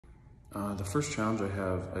The first challenge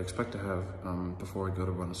I expect to have before I go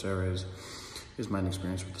to Buenos Aires is my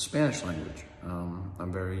experience with the Spanish language.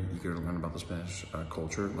 I'm very eager to learn about the Spanish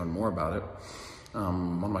culture, learn more about it.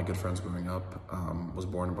 One of my good friends growing up was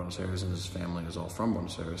born in Buenos Aires, and his family is all from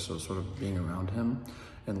Buenos Aires, so sort of being around him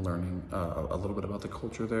and learning a little bit about the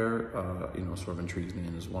culture there, sort of intrigues me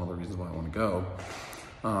and is one of the reasons why I want to go.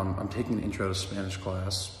 I'm taking an intro to Spanish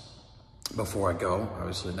class before I go,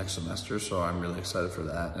 obviously next semester, so I'm really excited for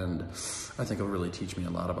that, and I think it'll really teach me a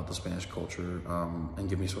lot about the Spanish culture and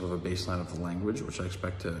give me sort of a baseline of the language, which I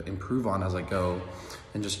expect to improve on as I go,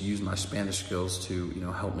 and just use my Spanish skills to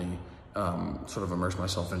help me sort of immerse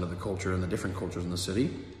myself into the culture and the different cultures in the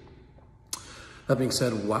city. That being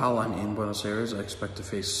said, while I'm in Buenos Aires, I expect to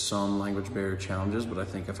face some language barrier challenges, but I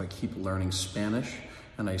think if I keep learning Spanish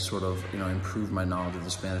and I sort of improve my knowledge of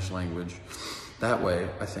the Spanish language, that way,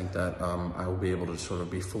 I think that I will be able to sort of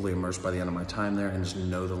be fully immersed by the end of my time there and just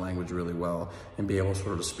know the language really well and be able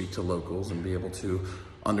sort of to speak to locals and be able to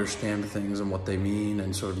understand things and what they mean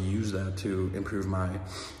and sort of use that to improve my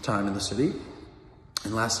time in the city.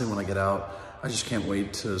 And lastly, when I get out, I just can't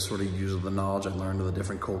wait to sort of use the knowledge I learned of the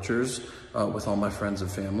different cultures with all my friends and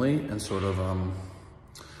family and sort of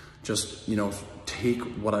just take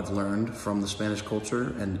what I've learned from the Spanish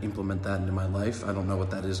culture and implement that into my life. I don't know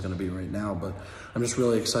what that is going to be right now, but I'm just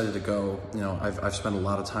really excited to go. I've spent a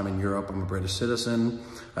lot of time in Europe. I'm a British citizen.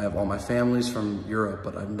 I have all my families from Europe,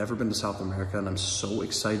 but I've never been to South America, and I'm so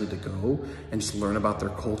excited to go and just learn about their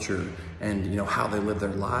culture and how they live their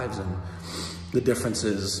lives and the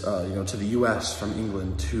differences to the US from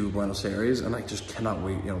England to Buenos Aires. And I just cannot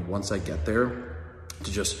wait once I get there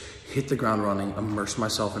to just hit the ground running, immerse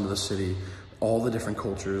myself into the city, all the different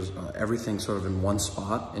cultures, everything sort of in one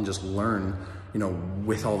spot, and just learn,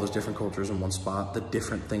 with all those different cultures in one spot, the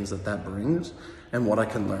different things that brings and what I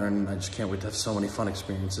can learn. I just can't wait to have so many fun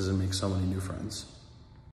experiences and make so many new friends.